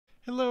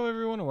Hello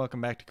everyone and welcome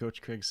back to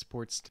Coach Craig's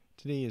Sports.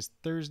 Today is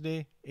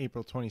Thursday,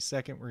 April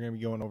 22nd. We're going to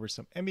be going over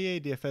some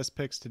NBA DFS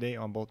picks today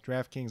on both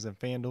DraftKings and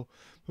FanDuel.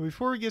 But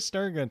before we get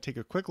started, we're going to take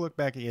a quick look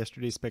back at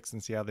yesterday's picks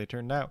and see how they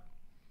turned out.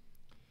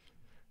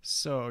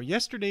 So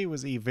yesterday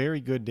was a very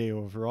good day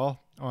overall.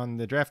 On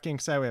the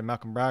DraftKings side, we had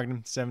Malcolm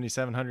Brogdon,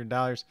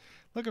 $7,700.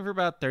 Looking for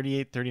about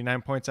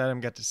 39 points out of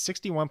him. Got to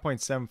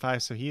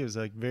 61.75, so he was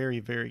a very,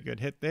 very good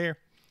hit there.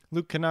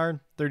 Luke Kennard,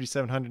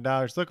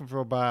 $3,700. Looking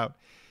for about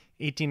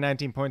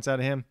 19 points out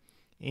of him,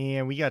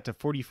 and we got to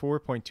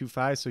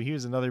 44.25, so he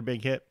was another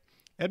big hit.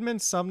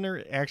 Edmund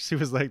Sumner actually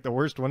was like the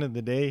worst one of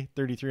the day,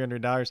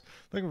 $3,300.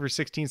 Looking for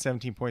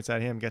 17 points out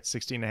of him, got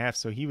 16.5,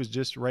 so he was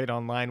just right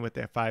on line with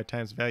that 5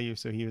 times value,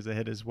 so he was a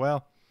hit as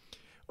well.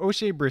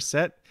 O'Shea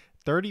Brissett,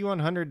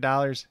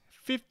 $3,100,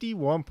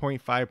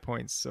 51.5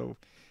 points, so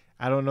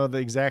I don't know the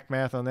exact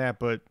math on that,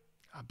 but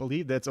I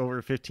believe that's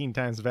over 15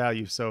 times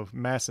value, so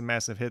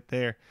massive hit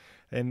there.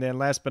 And then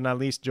last but not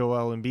least,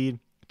 Joel Embiid,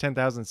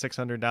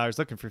 $10,600,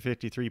 looking for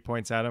 53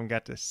 points out of him,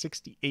 got to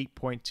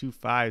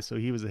 68.25, so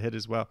he was a hit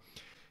as well.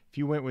 If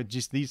you went with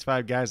just these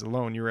 5 guys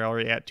alone, you were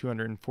already at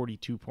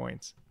 242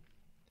 points.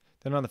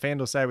 Then on the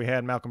FanDuel side, we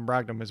had Malcolm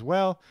Brogdon as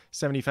well,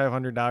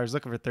 $7,500,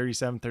 looking for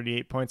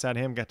 38 points out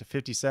of him, got to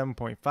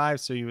 57.5,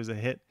 so he was a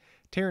hit.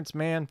 Terrence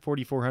Mann,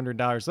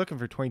 $4,400, looking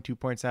for 22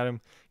 points out of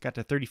him, got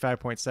to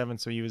 35.7,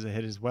 so he was a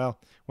hit as well.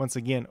 Once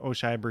again,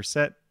 O'Shea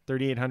Brissett,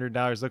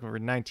 $3,800, looking for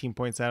 19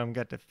 points out of him,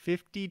 got to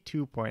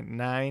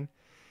 52.9.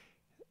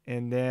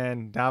 And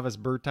then Davis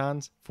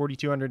Bertans,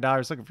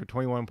 $4,200, looking for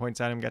 21 points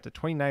out of him, got to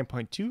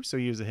 29.2, so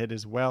he was a hit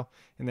as well.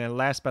 And then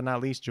last but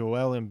not least,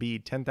 Joel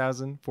Embiid,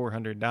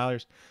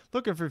 $10,400,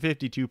 looking for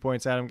 52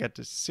 points out of him, got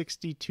to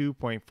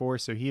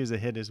 62.4, so he was a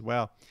hit as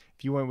well.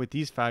 If you went with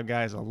these 5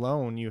 guys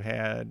alone, you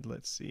had,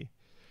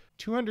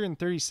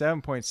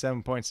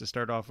 237.7 points to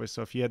start off with.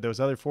 So if you had those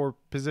other 4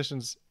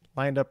 positions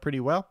lined up pretty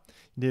well,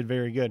 you did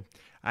very good.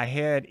 I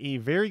had a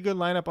very good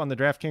lineup on the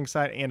DraftKings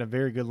side and a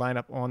very good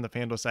lineup on the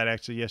FanDuel side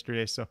actually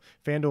yesterday. So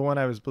FanDuel one,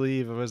 I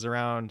believe it was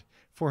around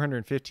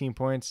 415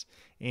 points,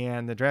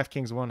 and the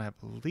DraftKings one, I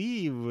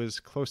believe, was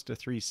close to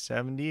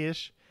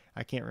 370-ish.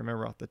 I can't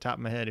remember off the top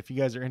of my head. If you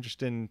guys are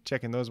interested in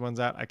checking those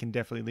ones out, I can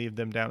definitely leave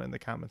them down in the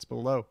comments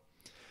below.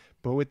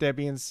 But with that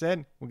being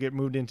said, we'll get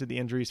moved into the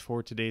injuries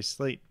for today's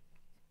slate.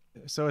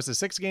 So it's a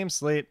 6-game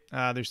slate.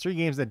 There's 3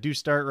 games that do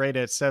start right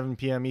at 7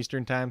 p.m.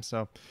 Eastern time,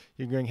 so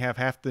you're going to have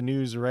half the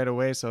news right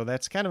away. So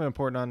that's kind of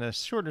important on a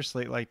shorter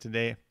slate like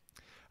today.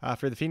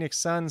 For the Phoenix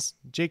Suns,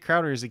 Jay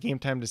Crowder is a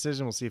game-time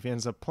decision. We'll see if he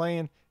ends up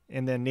playing.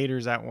 And then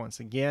Nader's out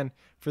once again.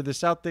 For the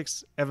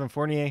Celtics, Evan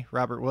Fournier,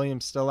 Robert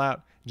Williams still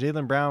out.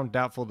 Jaylen Brown,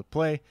 doubtful to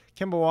play.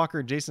 Kemba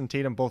Walker, Jason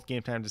Tatum, both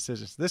game-time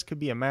decisions. This could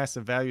be a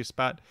massive value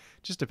spot,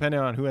 just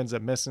depending on who ends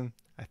up missing.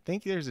 I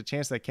think there's a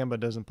chance that Kemba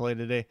doesn't play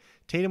today.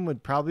 Tatum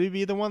would probably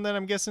be the one that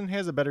I'm guessing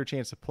has a better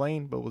chance of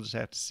playing, but we'll just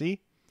have to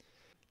see.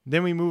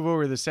 Then we move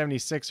over to the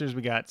 76ers.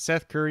 We got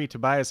Seth Curry,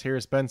 Tobias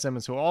Harris, Ben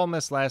Simmons, who all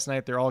missed last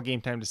night. They're all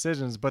game-time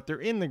decisions, but they're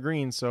in the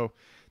green, so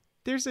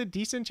there's a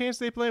decent chance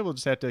they play. We'll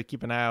just have to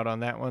keep an eye out on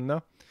that one,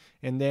 though.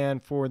 And then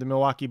for the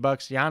Milwaukee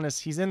Bucks,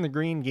 Giannis, he's in the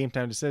green,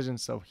 game-time decision,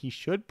 so he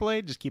should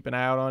play. Just keep an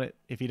eye out on it.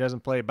 If he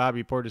doesn't play,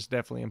 Bobby Portis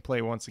definitely in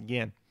play once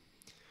again.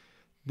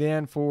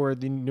 Then for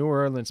the New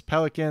Orleans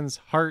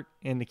Pelicans, Hart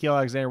and Nickeil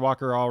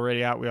Alexander-Walker are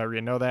already out. We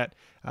already know that.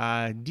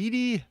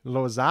 Didi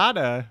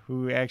Lozada,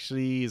 who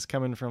actually is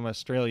coming from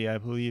Australia, I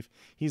believe,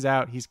 he's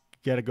out. He's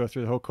got to go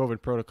through the whole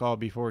COVID protocol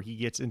before he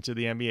gets into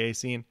the NBA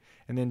scene.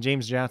 And then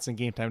James Johnson,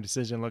 game-time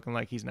decision, looking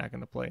like he's not going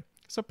to play.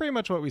 So pretty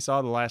much what we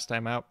saw the last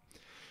time out.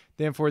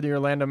 Then for the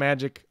Orlando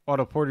Magic,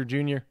 Otto Porter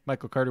Jr.,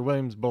 Michael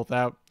Carter-Williams, both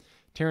out.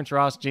 Terrence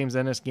Ross, James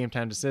Ennis,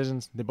 game-time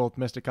decisions. They both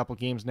missed a couple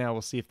games now.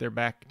 We'll see if they're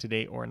back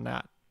today or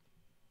not.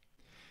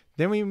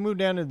 Then we move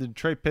down to the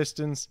Detroit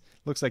Pistons.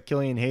 Looks like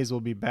Killian Hayes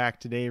will be back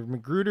today.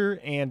 Magruder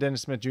and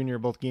Dennis Smith Jr. are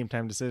both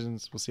game-time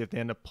decisions. We'll see if they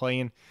end up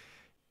playing.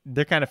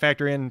 They're kind of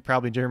factor in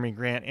probably Jeremy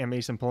Grant and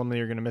Mason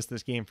Plumlee are going to miss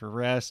this game for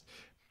rest.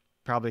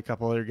 Probably a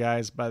couple other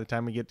guys by the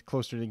time we get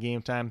closer to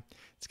game time.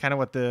 It's kind of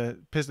what the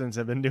Pistons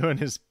have been doing,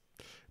 is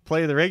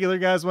play the regular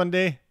guys one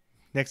day,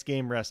 next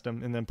game rest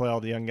them, and then play all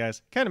the young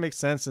guys. Kind of makes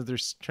sense that they're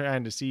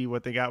trying to see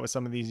what they got with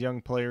some of these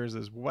young players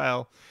as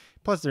well.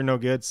 Plus, they're no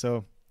good,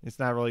 so it's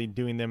not really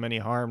doing them any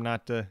harm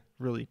not to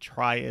really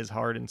try as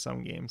hard in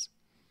some games.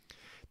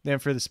 Then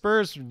for the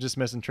Spurs, we're just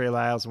missing Trey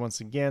Lyles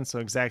once again, so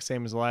exact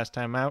same as the last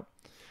time out.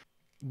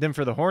 Then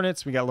for the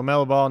Hornets, we got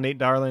LaMelo Ball, Nate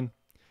Darlin,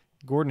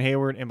 Gordon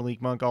Hayward, and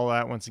Malik Monk all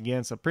out once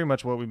again, so pretty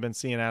much what we've been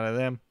seeing out of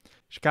them.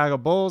 Chicago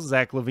Bulls,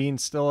 Zach LaVine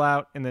still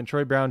out, and then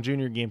Troy Brown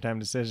Jr. game-time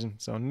decision,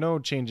 so no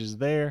changes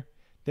there.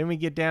 Then we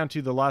get down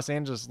to the Los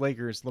Angeles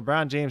Lakers.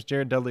 LeBron James,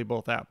 Jared Dudley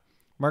both out.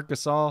 Marc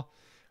Gasol,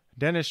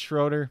 Dennis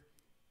Schroeder,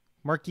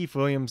 Markieff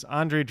Williams,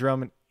 Andre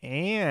Drummond,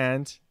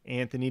 and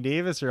Anthony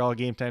Davis are all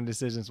game-time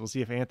decisions. We'll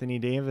see if Anthony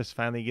Davis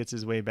finally gets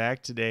his way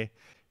back today.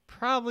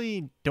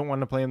 Probably don't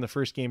want to play him the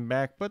first game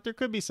back, but there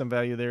could be some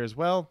value there as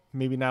well.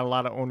 Maybe not a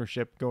lot of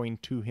ownership going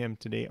to him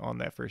today on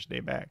that first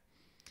day back.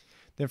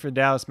 Then for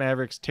Dallas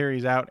Mavericks,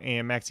 Terry's out,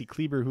 and Maxi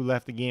Kleber, who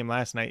left the game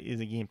last night, is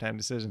a game-time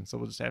decision. So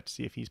we'll just have to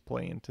see if he's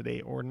playing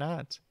today or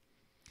not.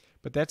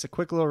 But that's a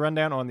quick little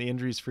rundown on the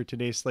injuries for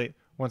today's slate.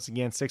 Once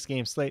again,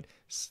 6-game slate.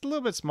 It's a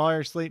little bit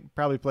smaller slate.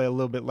 Probably play a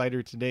little bit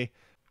lighter today.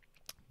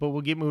 But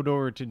we'll get moved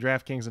over to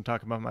DraftKings and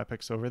talk about my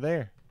picks over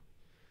there.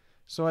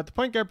 So at the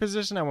point guard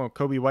position, I went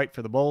Kobe White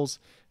for the Bulls,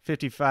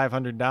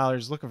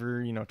 $5,500, looking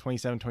for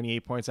 27,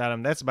 28 points out of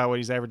him. That's about what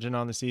he's averaging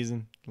on the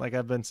season. Like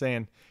I've been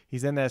saying,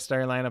 he's in that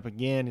starting lineup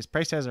again. His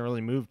price hasn't really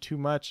moved too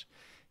much.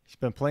 He's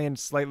been playing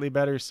slightly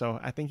better,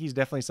 so I think he's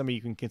definitely somebody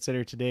you can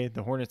consider today.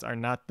 The Hornets are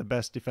not the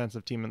best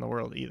defensive team in the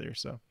world either.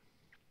 So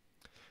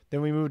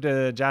then we moved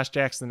to Josh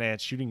Jackson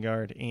at shooting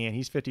guard, and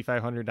he's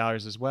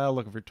 $5,500 as well,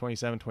 looking for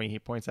 27,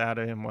 28 points out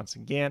of him once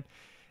again.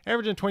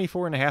 Averaging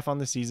 24.5 on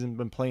the season,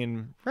 been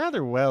playing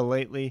rather well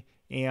lately,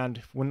 and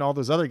when all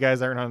those other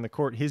guys aren't on the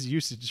court, his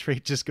usage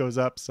rate just goes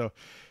up, so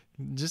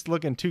just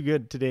looking too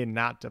good today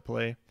not to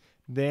play.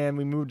 Then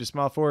we moved to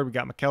small forward. We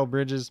got Mikal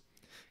Bridges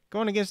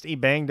going against a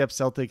banged-up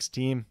Celtics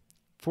team,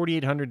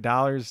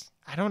 $4,800.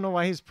 I don't know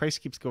why his price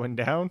keeps going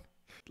down.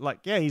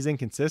 Yeah, he's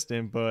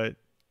inconsistent, but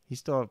he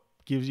still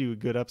gives you a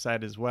good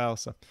upside as well.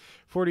 So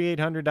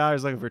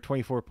 $4,800, looking for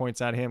 24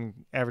 points out of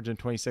him, averaging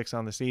 26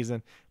 on the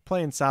season,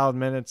 playing solid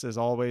minutes as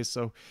always.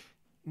 So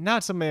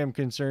not somebody I'm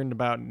concerned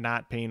about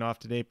not paying off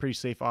today. Pretty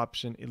safe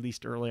option, at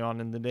least early on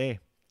in the day.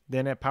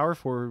 Then at power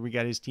forward, we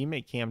got his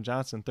teammate Cam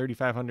Johnson,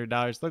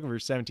 $3,500, looking for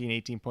 17,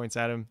 18 points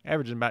out of him,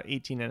 averaging about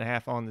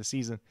 18.5 on the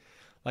season.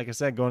 Like I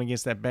said, going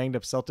against that banged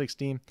up Celtics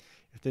team,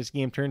 if this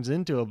game turns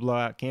into a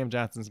blowout, Cam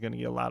Johnson's going to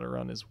get a lot of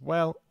run as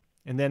well.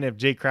 And then if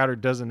Jay Crowder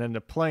doesn't end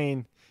up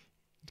playing,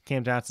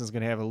 Cam Johnson's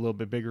going to have a little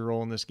bit bigger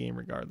role in this game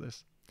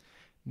regardless.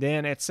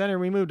 Then at center,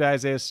 we moved to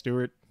Isaiah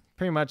Stewart.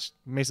 Pretty much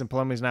Mason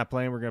Plumlee's not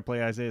playing. We're going to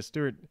play Isaiah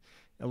Stewart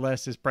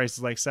unless his price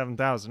is like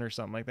 $7,000 or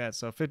something like that.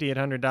 So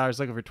 $5,800,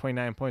 looking for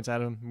 29 points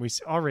out of him. We've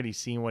already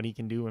seen what he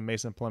can do when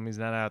Mason Plumlee's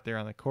not out there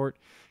on the court.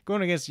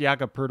 Going against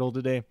Jakob Poeltl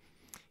today.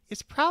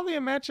 It's probably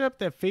a matchup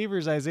that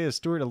favors Isaiah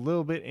Stewart a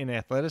little bit in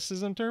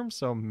athleticism terms,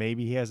 so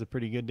maybe he has a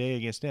pretty good day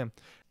against him.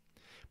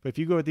 But if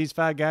you go with these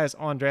 5 guys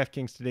on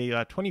DraftKings today, you'll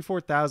have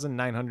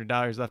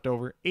 $24,900 left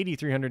over,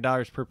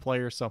 $8,300 per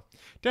player. So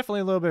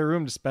definitely a little bit of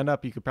room to spend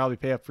up. You could probably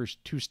pay up for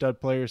 2 stud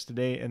players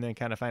today and then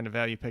kind of find a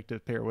value pick to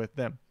pair with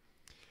them.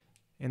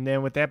 And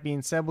then with that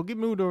being said, we'll get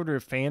moved over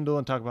to FanDuel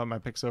and talk about my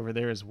picks over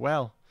there as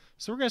well.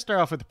 So we're going to start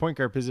off with the point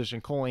guard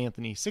position, Cole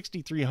Anthony,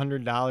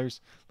 $6,300,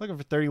 looking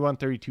for 31,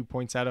 32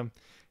 points out of him.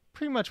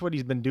 Pretty much what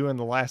he's been doing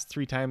the last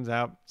 3 times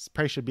out. His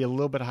price should be a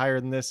little bit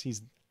higher than this.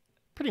 He's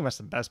pretty much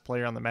the best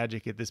player on the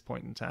Magic at this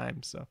point in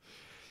time. So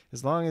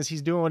as long as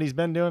he's doing what he's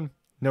been doing,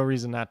 no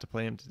reason not to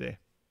play him today.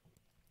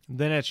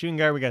 Then at shooting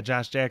guard, we got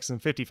Josh Jackson,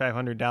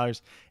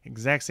 $5,500.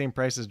 Exact same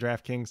price as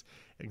DraftKings.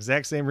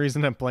 Exact same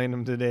reason I'm playing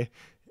him today.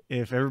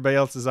 If everybody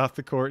else is off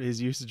the court, his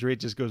usage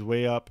rate just goes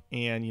way up.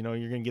 And, you're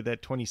going to get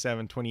that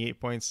 27, 28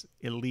 points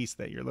at least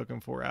that you're looking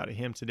for out of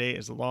him today,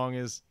 as long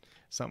as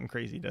something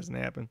crazy doesn't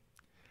happen.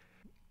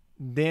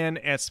 Then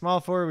at small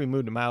forward, we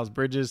moved to Miles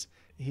Bridges.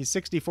 He's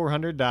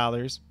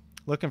 $6,400.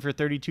 Looking for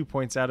 32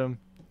 points out of him.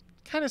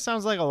 Kind of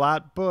sounds like a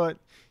lot, but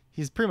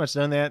he's pretty much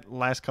done that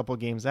last couple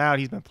of games out.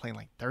 He's been playing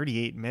like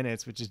 38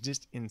 minutes, which is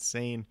just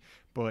insane.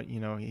 But,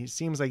 he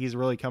seems like he's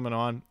really coming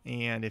on.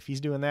 And if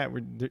he's doing that,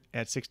 we're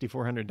at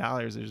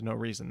 $6,400. There's no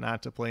reason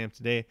not to play him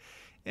today.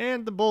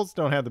 And the Bulls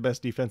don't have the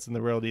best defense in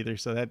the world either,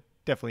 so that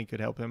definitely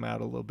could help him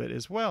out a little bit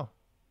as well.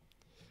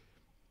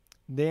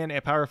 Then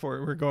at power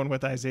forward, we're going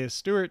with Isaiah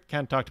Stewart.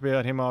 Kind of talked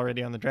about him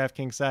already on the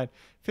DraftKings side.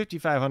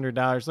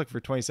 $5,500. Looking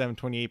for 27,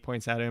 28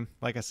 points out of him.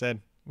 Like I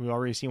said, we've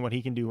already seen what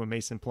he can do when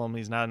Mason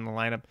Plumlee's not in the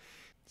lineup.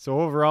 So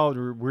overall,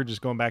 we're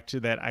just going back to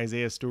that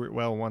Isaiah Stewart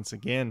well once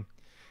again.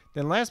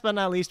 Then last but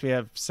not least, we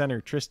have center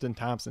Tristan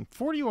Thompson.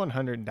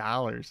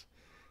 $4,100.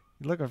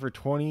 Looking for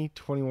 20,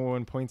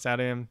 21 points out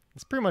of him.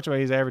 It's pretty much what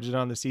he's averaging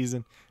on the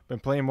season. Been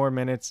playing more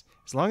minutes.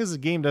 As long as the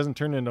game doesn't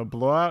turn into a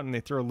blowout and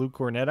they throw Luke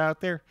Cornett out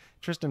there,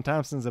 Tristan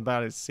Thompson's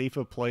about as safe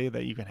a play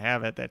that you can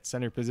have at that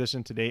center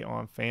position today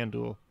on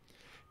FanDuel.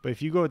 But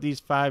if you go with these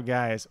 5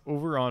 guys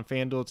over on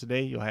FanDuel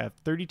today, you'll have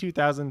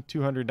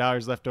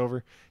 $32,200 left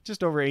over,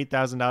 just over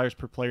 $8,000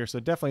 per player.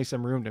 So definitely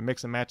some room to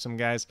mix and match some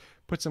guys,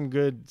 put some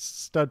good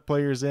stud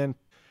players in,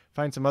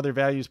 find some other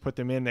values, put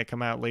them in that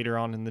come out later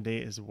on in the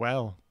day as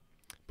well.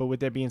 But with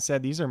that being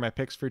said, these are my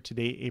picks for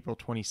today, April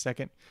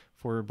 22nd,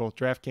 for both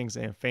DraftKings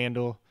and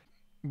FanDuel.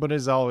 But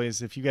as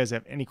always, if you guys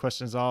have any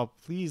questions at all,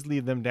 please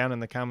leave them down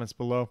in the comments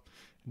below.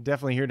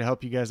 Definitely here to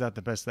help you guys out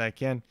the best that I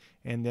can.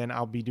 And then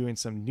I'll be doing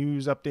some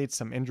news updates,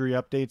 some injury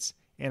updates.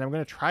 And I'm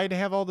going to try to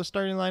have all the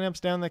starting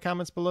lineups down in the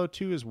comments below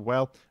too as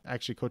well.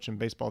 Actually coaching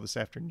baseball this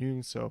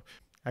afternoon, so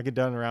I get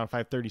done around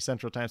 5:30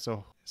 Central Time.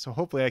 So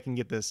hopefully I can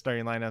get the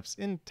starting lineups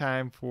in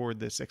time for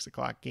the 6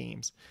 o'clock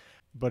games.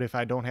 But if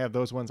I don't have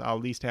those ones, I'll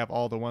at least have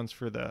all the ones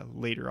for the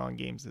later on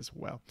games as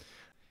well.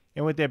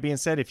 And with that being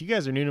said, if you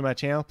guys are new to my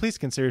channel, please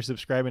consider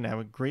subscribing. I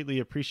would greatly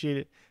appreciate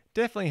it.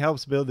 definitely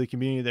helps build the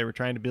community that we're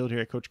trying to build here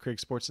at Coach Craig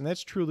Sports. And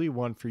that's truly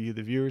one for you,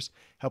 the viewers,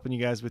 helping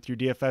you guys with your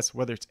DFS,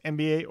 whether it's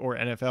NBA or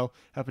NFL,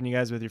 helping you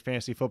guys with your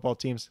fantasy football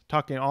teams,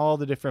 talking all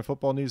the different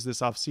football news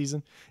this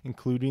offseason,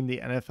 including the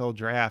NFL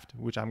draft,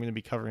 which I'm going to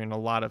be covering a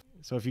lot of.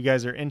 So if you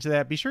guys are into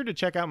that, be sure to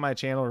check out my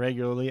channel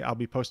regularly. I'll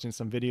be posting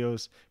some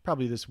videos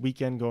probably this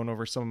weekend going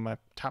over some of my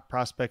top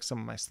prospects, some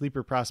of my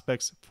sleeper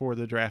prospects for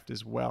the draft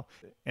as well.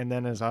 And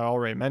then, as I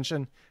already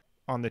mentioned,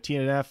 on the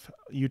TNF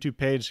YouTube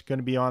page, going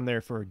to be on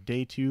there for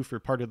day 2 for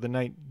part of the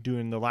night,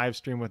 doing the live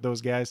stream with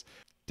those guys.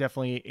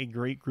 Definitely a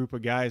great group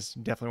of guys.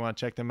 Definitely want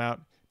to check them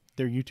out.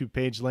 Their YouTube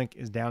page link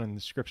is down in the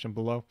description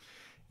below.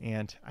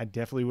 And I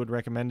definitely would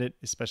recommend it,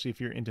 especially if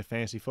you're into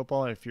fantasy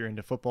football. If you're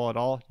into football at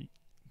all,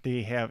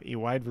 they have a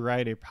wide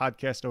variety of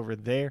podcasts over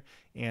there.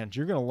 And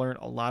you're going to learn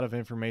a lot of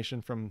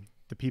information from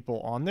the people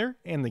on there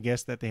and the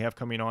guests that they have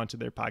coming on to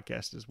their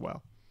podcast as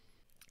well.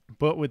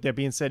 But with that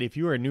being said, if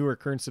you are new or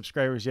current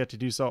subscribers yet to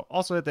do so,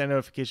 also hit that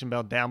notification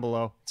bell down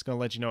below. It's going to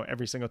let you know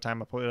every single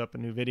time I put up a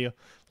new video.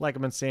 Like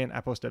I've been saying,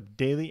 I post up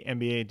daily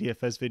NBA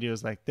DFS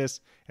videos like this,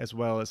 as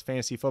well as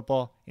fantasy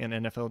football and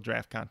NFL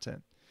draft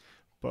content.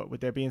 But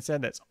with that being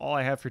said, that's all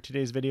I have for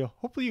today's video.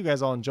 Hopefully you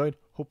guys all enjoyed.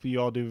 Hopefully you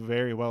all do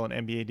very well in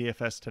NBA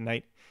DFS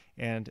tonight.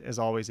 And as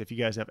always, if you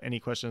guys have any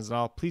questions at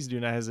all, please do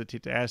not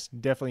hesitate to ask.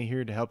 Definitely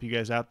here to help you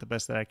guys out the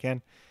best that I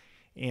can.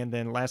 And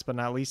then last but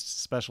not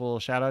least, special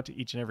shout out to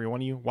each and every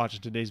one of you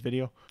watching today's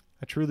video.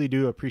 I truly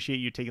do appreciate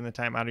you taking the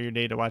time out of your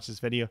day to watch this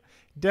video.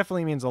 It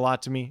definitely means a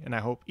lot to me, and I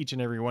hope each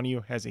and every one of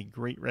you has a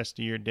great rest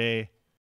of your day.